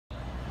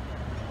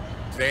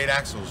Today at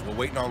Axel's, we're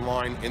waiting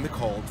online in the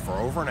cold for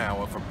over an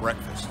hour for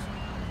breakfast.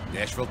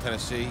 Nashville,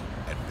 Tennessee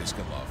at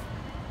Biscuit Love.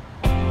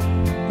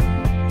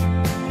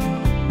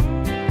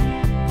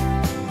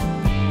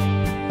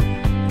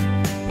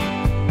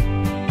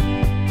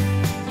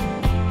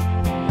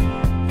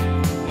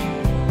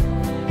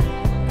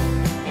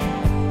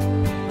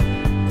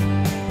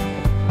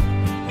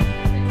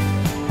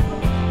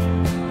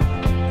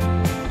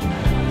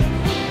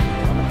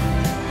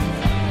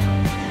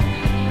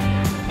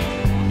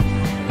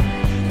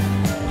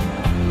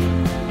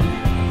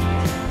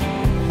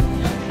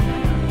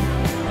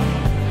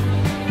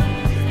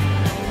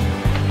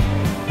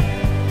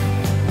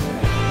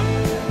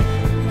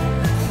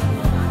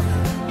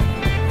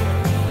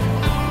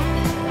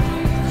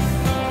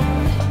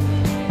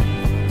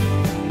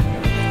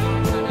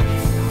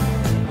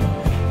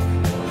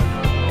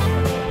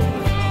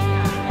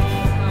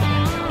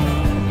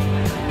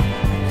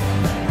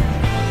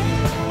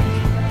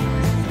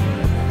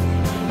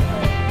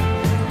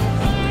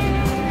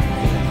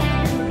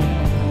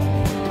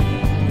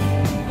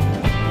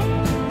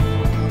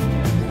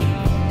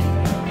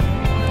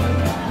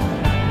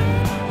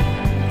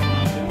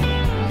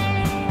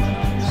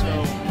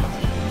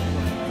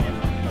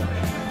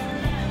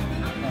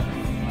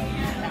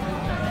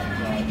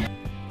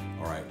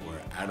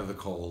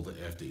 Cold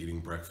after eating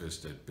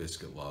breakfast at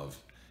Biscuit Love,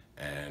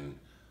 and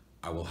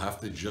I will have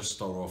to just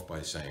start off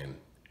by saying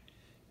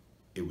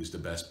it was the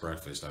best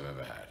breakfast I've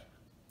ever had.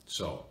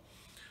 So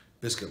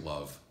Biscuit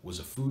Love was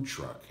a food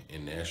truck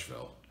in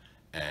Nashville,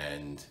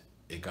 and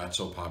it got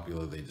so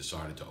popular they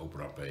decided to open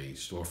up a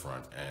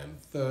storefront, and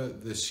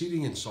the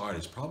seating inside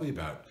is probably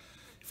about,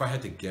 if I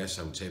had to guess,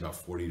 I would say about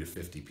 40 to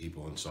 50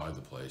 people inside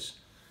the place.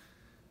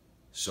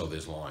 So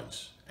there's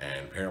lines,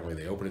 and apparently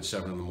they open at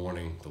 7 in the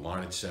morning. The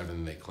line at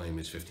 7 they claim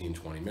is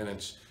 15-20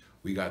 minutes.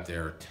 We got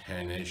there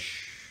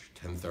 10-ish,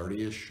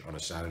 10:30-ish on a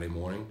Saturday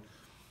morning,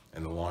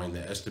 and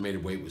the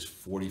estimated wait was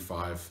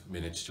 45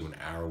 minutes to an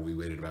hour. We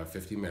waited about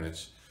 50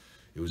 minutes.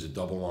 It was a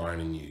double line,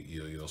 and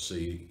you'll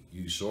see,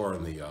 you saw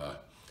in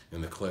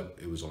the clip,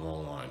 it was a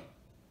long line,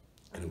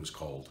 and it was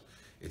cold.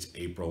 It's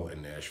April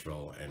in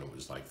Nashville, and it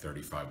was like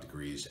 35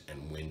 degrees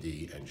and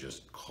windy and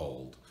just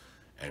cold.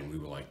 And we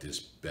were like, this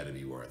better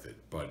be worth it.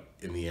 But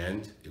in the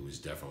end, it was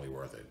definitely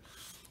worth it.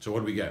 So what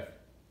did we get?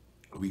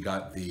 We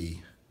got the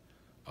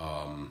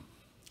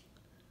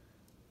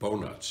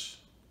Bonuts,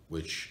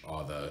 which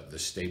are the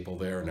staple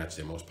there, and that's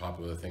their most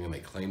popular thing. And they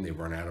claim they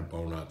run out of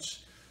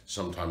Bonuts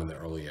sometime in the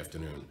early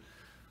afternoon.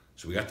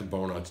 So we got the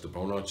Bonuts. The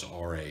Bonuts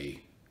are a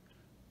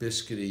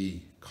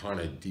biscuity, kind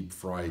of deep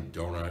fried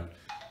donut.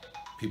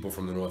 People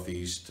from the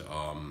Northeast,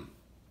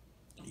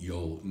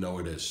 you'll know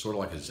it as sort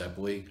of like a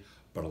Zeppeli,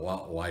 but a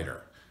lot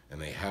lighter. And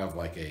they have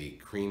like a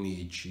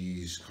creamy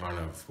cheese kind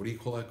of, what do you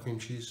call that cream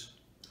cheese?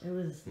 It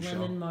was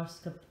Michelle? lemon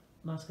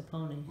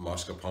mascarpone.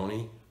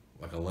 Mascarpone?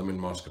 Like a lemon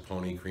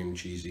mascarpone, cream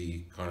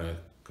cheesy kind of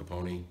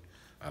capone?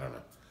 I don't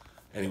know.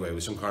 Anyway, it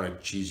was some kind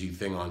of cheesy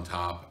thing on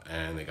top,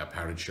 and they got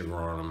powdered sugar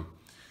on them.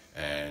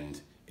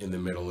 And in the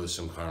middle is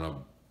some kind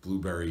of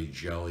blueberry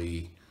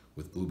jelly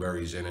with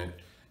blueberries in it.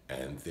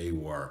 And they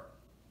were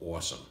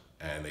awesome.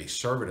 And they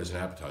serve it as an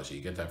appetizer. You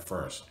get that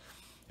first.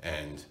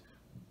 And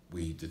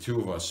the two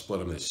of us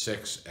split them as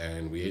 6,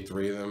 and we ate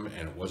 3 of them,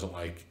 and it wasn't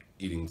like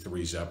eating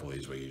 3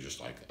 Zeppelis where you're just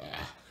like,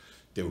 ah.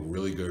 They were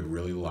really good,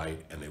 really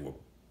light, and they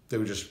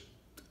were just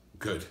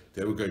good.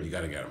 They were good. You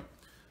got to get them.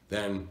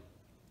 Then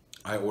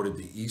I ordered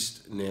the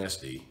East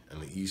Nasty,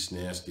 and the East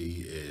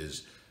Nasty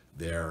is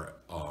their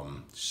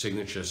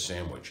signature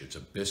sandwich. It's a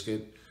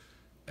biscuit,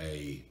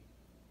 a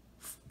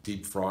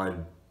deep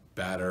fried,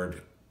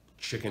 battered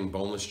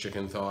boneless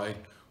chicken thigh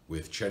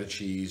with cheddar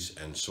cheese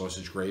and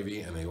sausage gravy,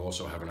 and they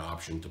also have an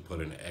option to put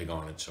an egg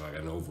on it, so I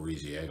got an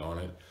over-easy egg on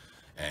it,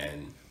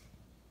 and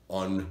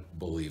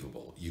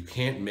unbelievable. You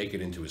can't make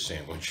it into a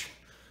sandwich.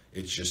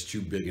 It's just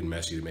too big and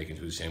messy to make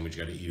into a sandwich.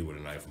 You got to eat it with a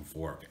knife and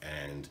fork,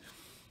 and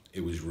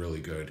it was really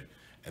good.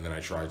 And then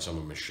I tried some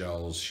of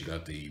Michelle's. She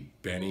got the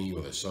Benny,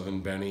 or the Southern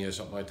Benny or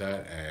something like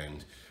that,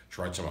 and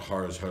tried some of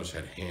hers. Hers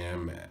had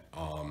ham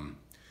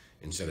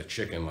instead of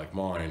chicken like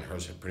mine.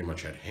 Hers pretty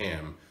much had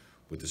ham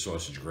with the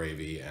sausage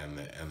gravy and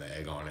the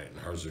egg on it, and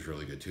hers was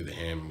really good too. The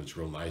ham was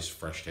real nice,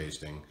 fresh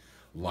tasting,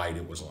 light.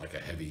 It wasn't like a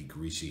heavy,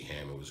 greasy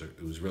ham.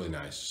 It was really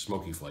nice,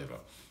 smoky flavor.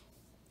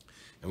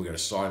 And we got a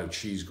side of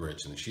cheese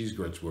grits, and the cheese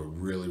grits were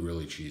really,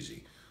 really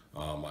cheesy.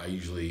 I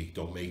usually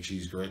don't make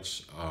cheese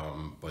grits,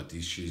 but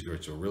these cheese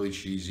grits are really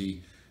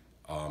cheesy.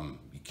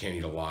 You can't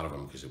eat a lot of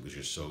them because it was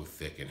just so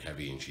thick and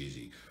heavy and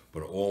cheesy.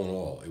 But all in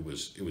all, it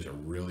was a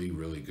really,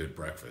 really good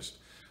breakfast.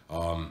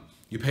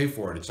 You pay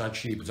for it. It's not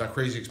cheap. It's not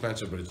crazy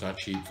expensive, but it's not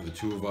cheap for the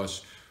two of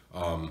us.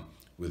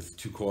 With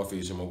 2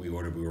 coffees and what we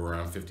ordered, we were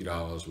around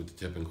 $50 with the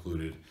tip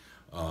included.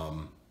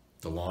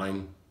 The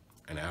line,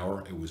 an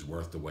hour, it was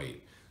worth the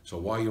wait. So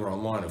while you're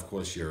online, of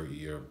course, you're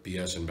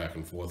BSing back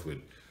and forth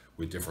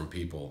with different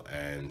people.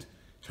 And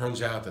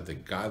turns out that the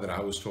guy that I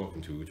was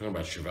talking to, we were talking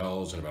about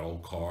Chevelles and about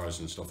old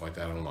cars and stuff like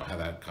that. I don't know how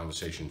that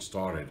conversation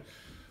started,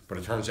 but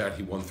it turns out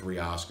he won 3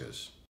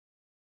 Oscars.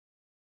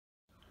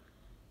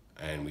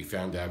 And we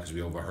found out because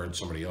we overheard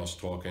somebody else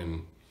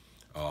talking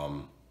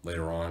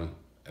later on.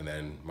 And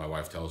then my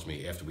wife tells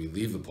me after we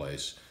leave the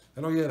place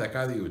that, oh yeah, that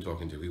guy that you were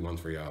talking to, he won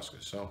 3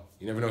 Oscars. So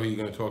you never know who you're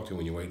going to talk to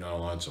when you're waiting on a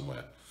line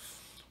somewhere.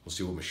 We'll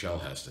see what Michelle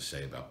has to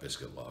say about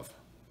Biscuit Love.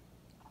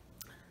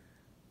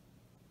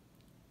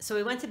 So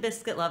we went to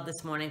Biscuit Love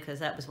this morning because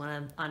that was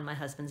on my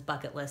husband's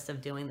bucket list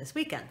of doing this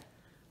weekend,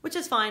 which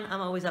is fine.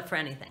 I'm always up for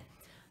anything.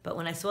 But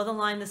when I saw the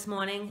line this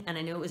morning and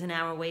I knew it was an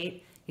hour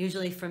wait,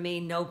 usually for me,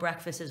 no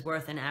breakfast is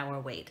worth an hour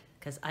wait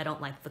because I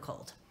don't like the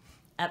cold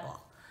at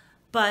all.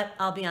 But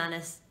I'll be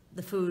honest,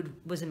 the food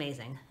was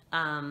amazing.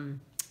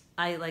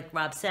 I, like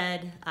Rob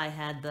said, I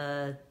had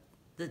the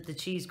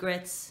cheese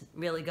grits,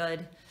 really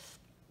good.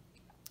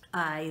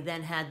 I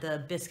then had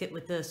the biscuit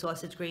with the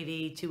sausage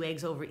gravy, 2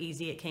 eggs over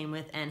easy it came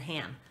with, and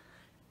ham.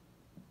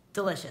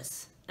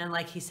 Delicious. And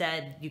like he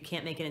said, you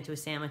can't make it into a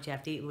sandwich. You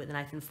have to eat it with a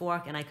knife and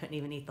fork, and I couldn't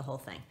even eat the whole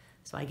thing.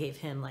 So I gave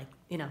him, like,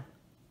 you know,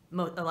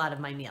 a lot of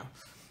my meal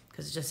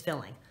because it's just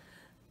filling.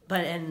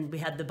 And we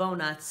had the bow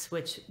nuts,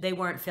 which they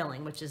weren't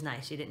filling, which is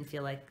nice. You didn't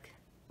feel like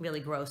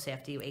really gross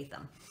after you ate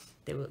them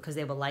because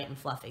they were light and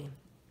fluffy.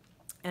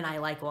 And I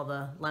like all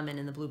the lemon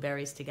and the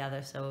blueberries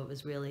together, so it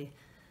was really,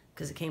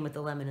 because it came with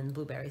the lemon and the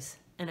blueberries,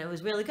 and it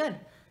was really good.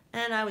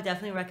 And I would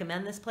definitely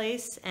recommend this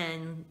place.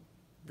 And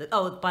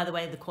oh, by the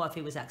way, the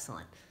coffee was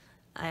excellent.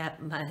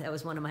 That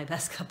was one of my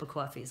best cup of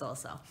coffees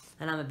also,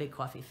 and I'm a big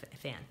coffee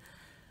fan.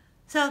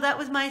 So that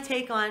was my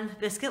take on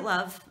Biscuit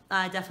Love.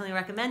 I definitely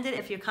recommend it.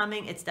 If you're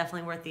coming, it's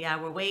definitely worth the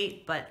hour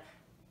wait, but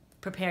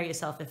prepare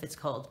yourself if it's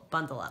cold.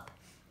 Bundle up.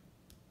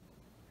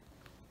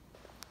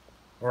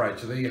 All right,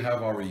 so there you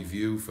have our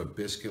review for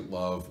Biscuit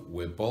Love.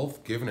 We're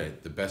both giving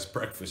it the best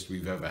breakfast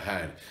we've ever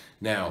had.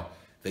 Now,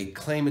 they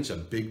claim it's a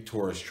big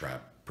tourist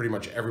trap. Pretty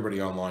much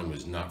everybody online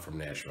was not from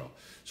Nashville.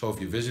 So if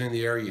you're visiting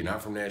the area, you're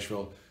not from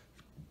Nashville,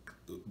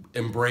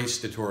 embrace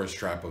the tourist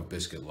trap of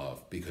Biscuit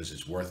Love because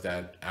it's worth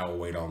that hour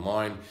wait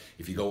online.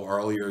 If you go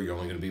earlier, you're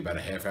only going to be about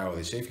a half hour.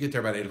 They say if you get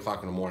there about 8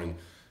 o'clock in the morning,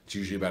 it's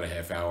usually about a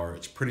half hour.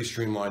 It's pretty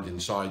streamlined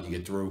inside. You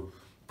get through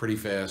pretty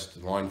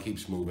fast. The line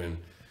keeps moving.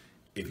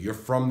 If you're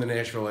from the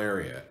Nashville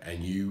area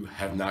and you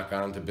have not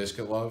gone to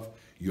Biscuit Love,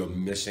 you're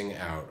missing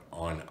out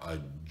on a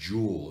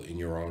jewel in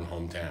your own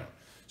hometown.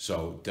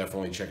 So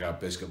definitely check out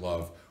Biscuit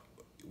Love.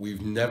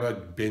 We've never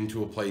been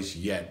to a place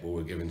yet where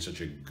we're given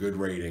such a good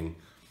rating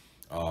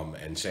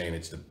and saying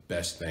it's the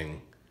best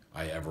thing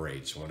I ever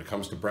ate. So when it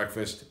comes to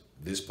breakfast,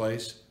 this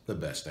place, the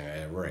best thing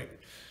I ever ate.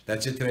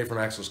 That's it today from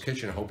Axel's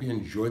Kitchen. I hope you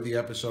enjoyed the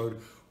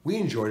episode. We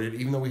enjoyed it,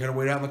 even though we had to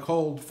wait out in the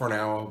cold for an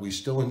hour. We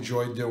still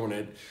enjoyed doing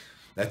it.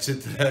 That's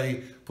it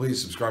today. Please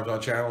subscribe to our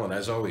channel, and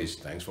as always,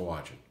 thanks for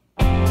watching.